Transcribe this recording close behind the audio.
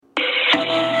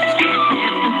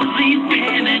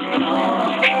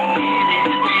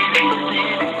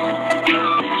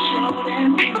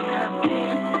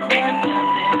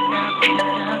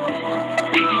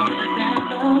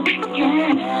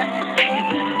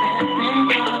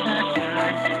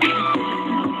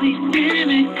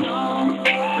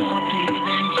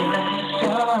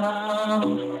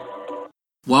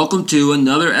Welcome to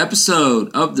another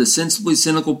episode of the Sensibly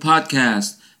Cynical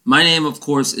podcast. My name, of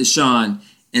course, is Sean,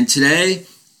 and today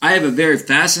I have a very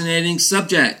fascinating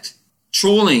subject.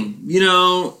 Trolling. You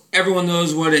know, everyone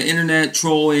knows what an internet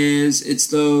troll is. It's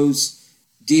those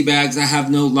D-bags that have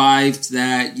no life,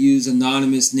 that use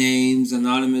anonymous names,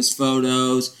 anonymous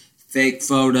photos, fake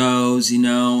photos,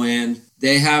 and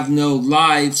they have no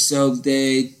life, so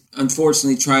they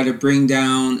unfortunately try to bring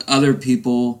down other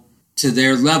people to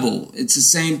their level. It's the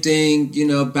same thing,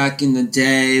 back in the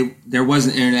day, there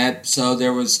wasn't internet, so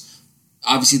there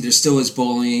still is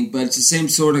bullying, but it's the same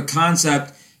sort of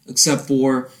concept, except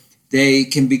for they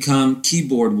can become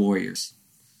keyboard warriors.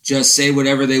 Just say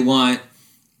whatever they want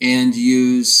and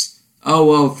use,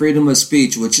 freedom of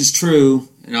speech, which is true,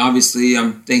 and obviously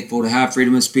I'm thankful to have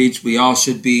freedom of speech. We all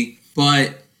should be,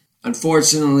 but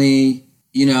unfortunately,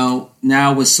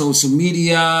 now with social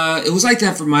media, it was like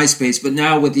that for MySpace, but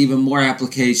now with even more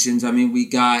applications,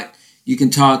 you can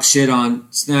talk shit on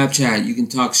Snapchat, you can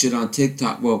talk shit on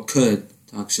TikTok, could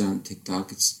talk shit on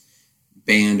TikTok, it's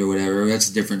banned or whatever, that's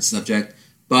a different subject,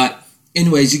 but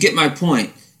anyways, you get my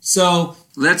point. So,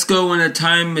 let's go in a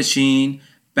time machine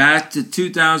back to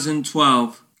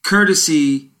 2012,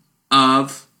 courtesy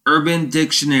of Urban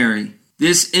Dictionary.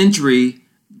 This entry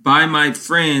by my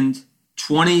friend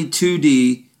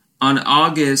 22D on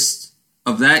August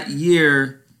of that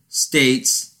year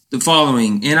states the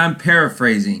following, and I'm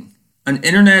paraphrasing. An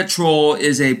internet troll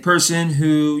is a person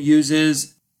who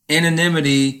uses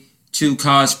anonymity to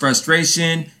cause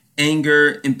frustration,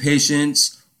 anger,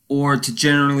 impatience, or to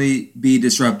generally be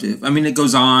disruptive. It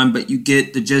goes on, but you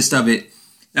get the gist of it.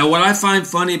 Now, what I find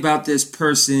funny about this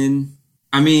person,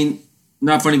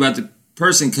 not funny about the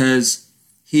person because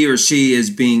he or she is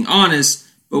being honest,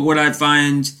 but what I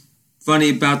find funny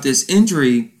about this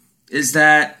entry is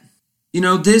that,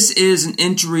 this is an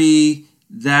entry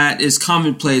that is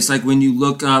commonplace, like when you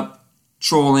look up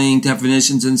trolling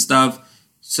definitions and stuff.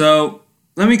 So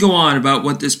let me go on about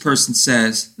what this person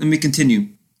says. Let me continue.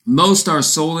 Most are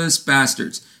soulless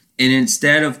bastards, and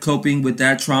instead of coping with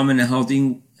that trauma in a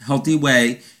healthy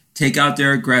way, take out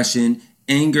their aggression,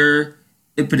 anger,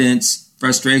 impotence,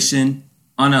 frustration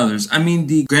on others.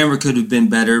 The grammar could have been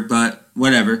better, but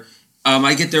whatever.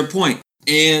 I get their point.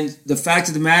 And the fact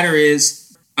of the matter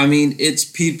is, it's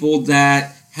people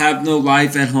that have no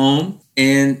life at home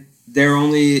and they're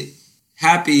only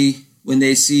happy when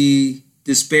they see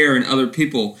despair in other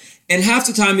people. And half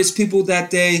the time it's people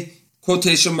that they,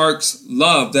 quotation marks,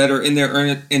 love, that are in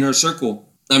their inner circle.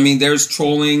 There's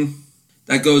trolling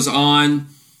that goes on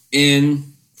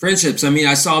in friendships.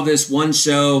 I saw this one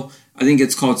show, I think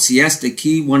it's called Siesta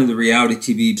Key, one of the reality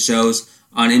TV shows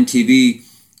on MTV,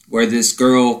 where this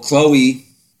girl, Chloe,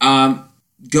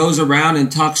 goes around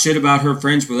and talks shit about her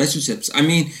friends' relationships. And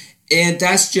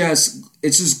it's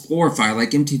just glorified.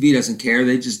 Like, MTV doesn't care.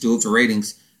 They just do it for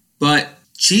ratings. But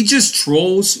she just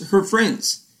trolls her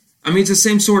friends. It's the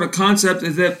same sort of concept,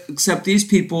 except these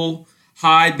people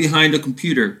hide behind a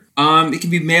computer. It can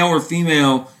be male or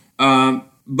female,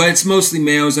 but it's mostly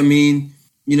males.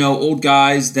 Old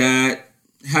guys that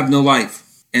have no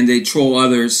life, and they troll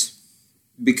others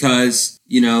because,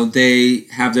 they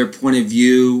have their point of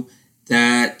view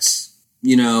that,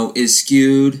 is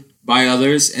skewed by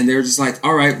others. And they're just like,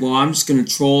 all right, well, I'm just going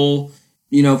to troll,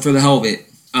 for the hell of it.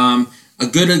 A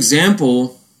good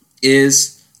example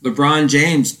is LeBron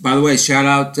James. By the way, shout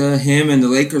out to him and the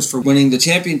Lakers for winning the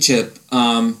championship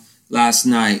last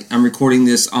night. I'm recording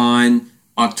this on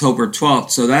October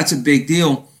 12th. So that's a big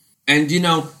deal. And,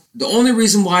 the only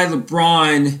reason why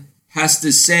LeBron has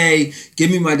to say, give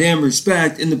me my damn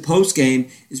respect in the post game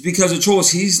is because of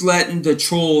trolls. He's letting the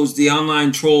trolls, the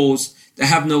online trolls that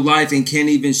have no life and can't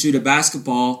even shoot a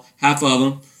basketball, half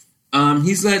of them,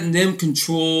 he's letting them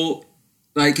control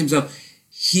himself.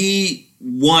 He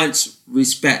wants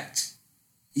respect.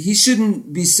 He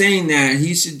shouldn't be saying that.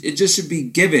 It just should be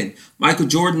given. Michael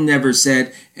Jordan never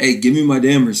said, hey, give me my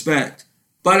damn respect.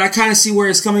 But I kind of see where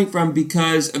it's coming from,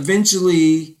 because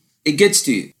eventually it gets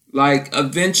to you.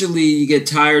 Eventually you get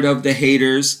tired of the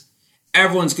haters.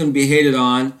 Everyone's going to be hated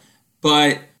on.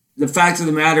 But the fact of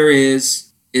the matter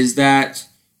is that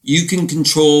you can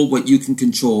control what you can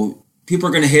control. People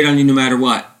are going to hate on you no matter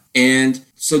what. And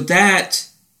so that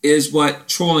is what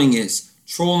trolling is.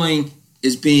 Trolling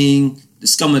is being the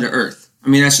scum of the earth. I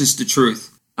mean, that's just the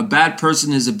truth. A bad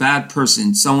person is a bad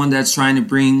person. Someone that's trying to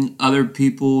bring other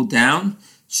people down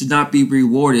should not be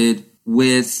rewarded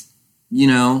with,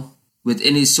 with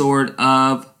any sort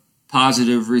of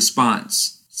positive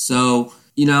response. So,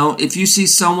 if you see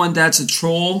someone that's a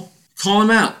troll, call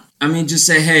him out. I mean, just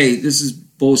say, hey, this is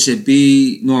bullshit.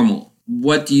 Be normal.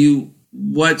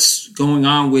 What's going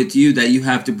on with you that you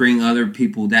have to bring other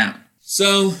people down?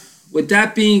 So, with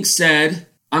that being said,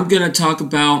 I'm going to talk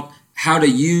about how to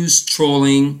use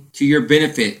trolling to your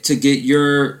benefit to get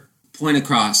your point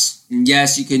across. And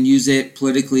yes, you can use it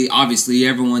politically. Obviously,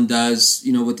 everyone does,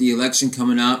 with the election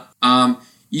coming up.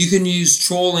 You can use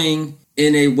trolling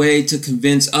in a way to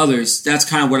convince others. That's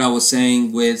kind of what I was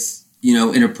saying with,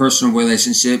 interpersonal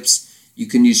relationships. You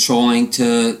can use trolling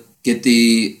to get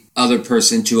the other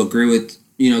person to agree with,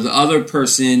 the other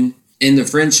person in the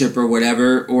friendship or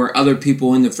whatever, or other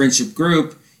people in the friendship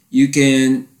group. You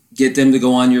can get them to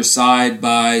go on your side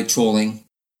by trolling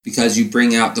because you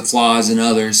bring out the flaws in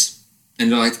others.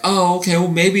 And they're like, oh, okay, well,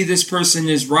 maybe this person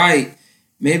is right.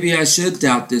 Maybe I should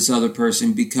doubt this other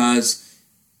person because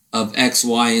of X,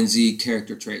 Y, and Z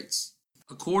character traits.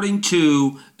 According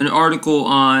to an article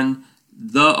on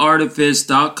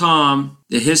theartifice.com,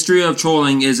 the history of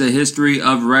trolling is a history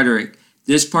of rhetoric.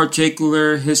 This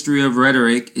particular history of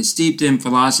rhetoric is steeped in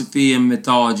philosophy and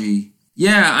mythology.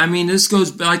 Yeah, I mean, this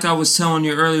goes back, like I was telling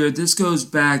you earlier, this goes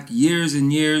back years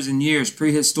and years and years,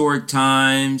 prehistoric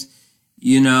times,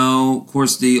 of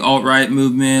course, the alt-right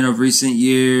movement of recent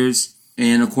years,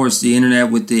 and of course, the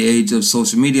internet with the age of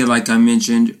social media, like I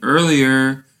mentioned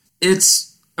earlier.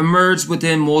 It's emerged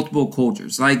within multiple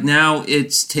cultures. Like now,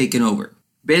 it's taken over.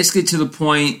 Basically to the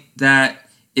point that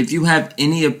if you have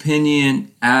any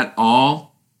opinion at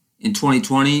all in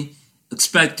 2020,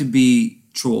 expect to be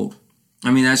trolled. I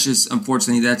mean, that's just,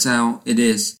 unfortunately, that's how it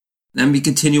is. Let me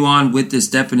continue on with this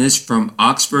definition from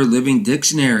Oxford Living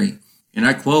Dictionary. And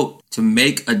I quote, to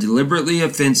make a deliberately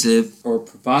offensive or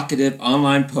provocative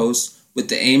online post with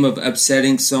the aim of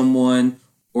upsetting someone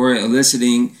or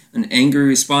eliciting an angry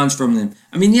response from them.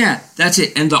 I mean, yeah, that's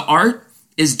it. And the art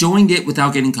is doing it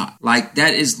without getting caught. Like,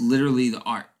 that is literally the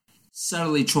art.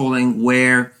 Subtly trolling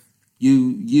where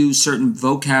you use certain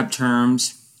vocab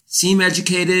terms, seem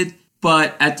educated,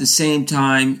 but at the same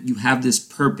time, you have this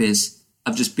purpose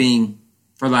of just being,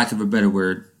 for lack of a better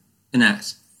word, an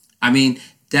ass. I mean,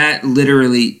 that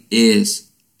literally is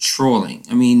trolling.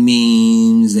 I mean,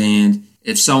 memes, and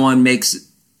if someone makes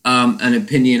an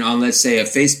opinion on, let's say, a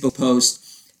Facebook post,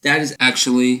 that is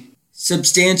actually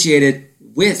substantiated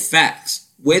with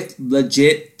facts, with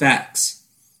legit facts.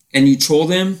 And you troll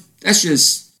them, that's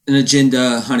just an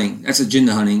agenda hunting. That's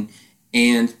agenda hunting.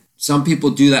 And some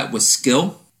people do that with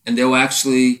skill, and they'll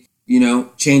actually,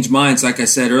 change minds. Like I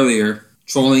said earlier,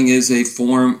 trolling is a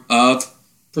form of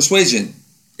persuasion.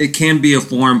 It can be a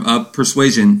form of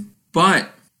persuasion. But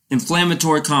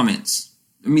inflammatory comments,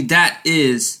 I mean, that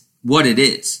is what it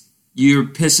is. You're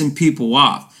pissing people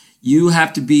off. You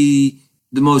have to be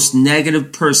the most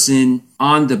negative person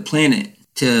on the planet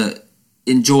to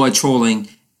enjoy trolling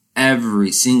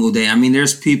every single day. I mean,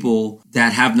 there's people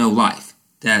that have no life,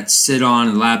 that sit on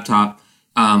a laptop,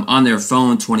 on their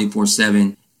phone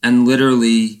 24/7 and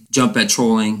literally jump at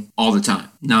trolling all the time,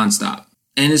 nonstop.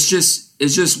 And it's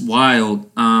just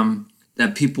wild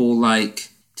that people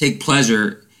take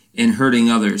pleasure in hurting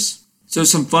others. So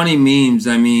some funny memes.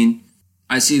 I mean,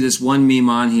 I see this one meme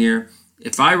on here.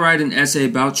 If I write an essay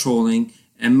about trolling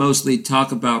and mostly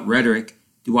talk about rhetoric,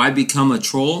 do I become a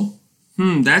troll?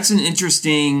 That's an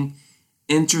interesting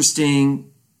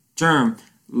term.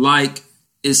 Like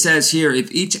it says here,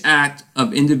 if each act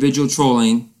of individual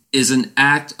trolling is an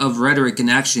act of rhetoric in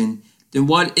action, then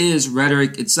what is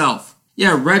rhetoric itself?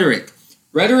 Yeah, rhetoric.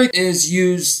 Rhetoric is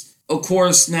used, of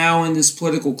course, now in this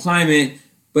political climate,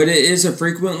 but it is a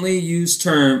frequently used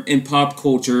term in pop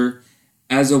culture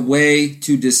as a way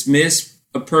to dismiss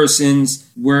a person's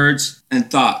words and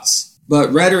thoughts.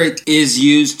 But rhetoric is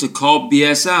used to call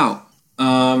BS out.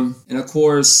 And of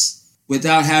course,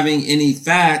 without having any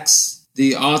facts,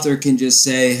 the author can just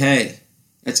say, hey,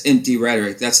 that's empty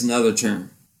rhetoric. That's another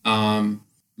term. A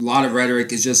lot of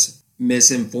rhetoric is just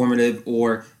misinformative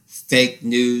or fake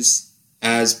news,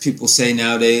 as people say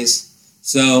nowadays.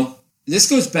 So this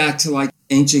goes back to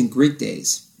ancient Greek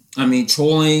days. I mean,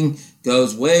 trolling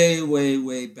goes way, way,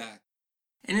 way back.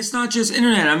 And it's not just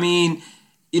internet. I mean,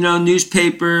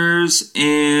 newspapers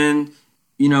and,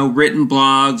 written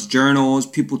blogs, journals,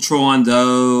 people troll on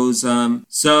those.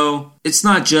 So it's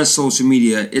not just social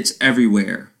media. It's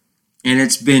everywhere. And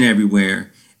it's been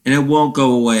everywhere. And it won't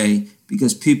go away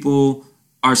because people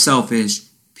are selfish.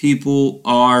 People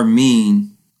are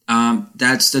mean.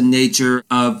 That's the nature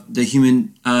of the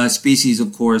human species,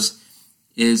 of course,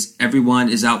 is everyone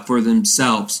is out for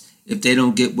themselves. If they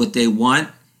don't get what they want,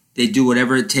 they do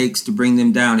whatever it takes to bring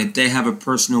them down. If they have a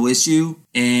personal issue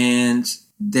and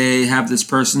they have this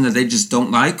person that they just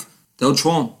don't like, they'll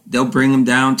troll them. They'll bring them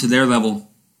down to their level,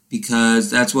 because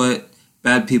that's what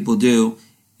bad people do,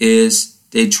 is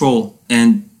they troll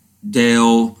and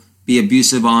they'll be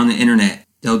abusive on the internet.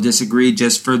 They'll disagree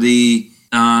just for the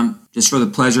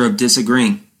pleasure of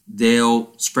disagreeing.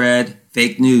 They'll spread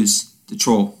fake news to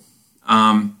troll.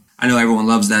 I know everyone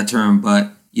loves that term,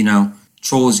 but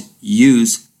trolls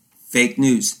use fake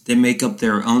news. They make up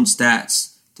their own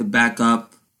stats to back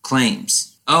up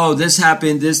claims. Oh, this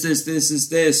happened, this.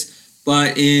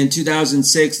 But in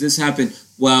 2006, this happened.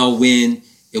 Well, when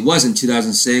it wasn't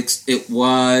 2006, it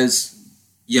was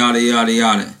yada, yada,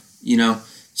 yada,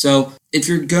 So if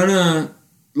you're gonna,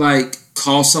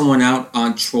 call someone out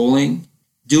on trolling,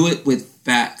 do it with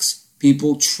facts.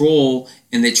 People troll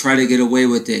and they try to get away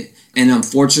with it. And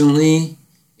unfortunately,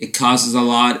 it causes a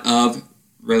lot of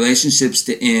relationships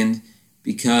to end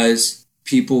because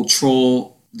people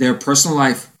troll their personal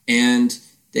life and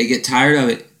they get tired of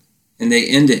it and they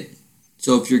end it.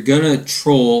 So if you're going to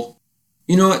troll,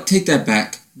 you know what? Take that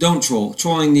back. Don't troll.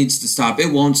 Trolling needs to stop.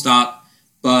 It won't stop,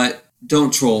 but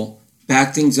don't troll.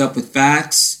 Back things up with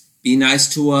facts. Be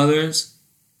nice to others.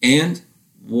 And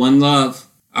one love.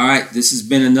 All right, this has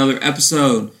been another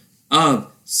episode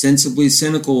of Sensibly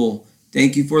Cynical.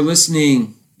 Thank you for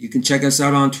listening. You can check us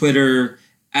out on Twitter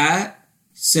at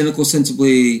Cynical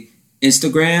Sensibly,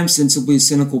 Instagram, Sensibly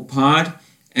Cynical Pod,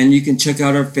 and you can check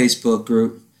out our Facebook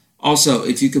group. Also,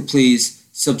 if you could please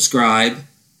subscribe,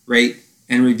 rate,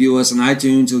 and review us on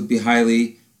iTunes, it would be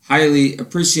highly, highly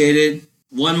appreciated.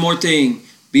 One more thing,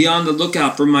 be on the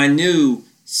lookout for my new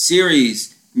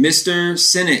series, Mr.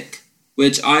 Cynic,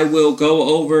 which I will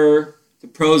go over the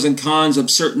pros and cons of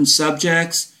certain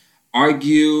subjects,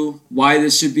 argue why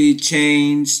this should be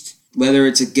changed, whether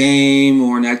it's a game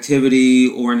or an activity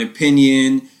or an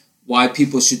opinion, why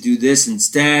people should do this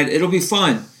instead. It'll be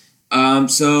fun.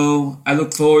 So I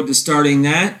look forward to starting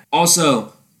that.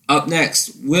 Also, up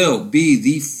next will be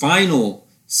the final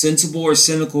Sensible or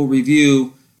Cynical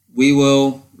review. We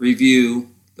will review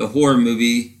the horror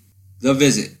movie, The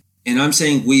Visit. And I'm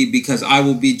saying we because I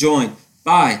will be joined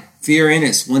by Fear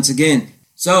Ennis once again.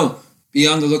 So be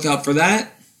on the lookout for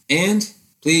that. And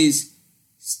please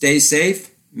stay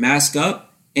safe, mask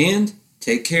up, and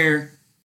take care.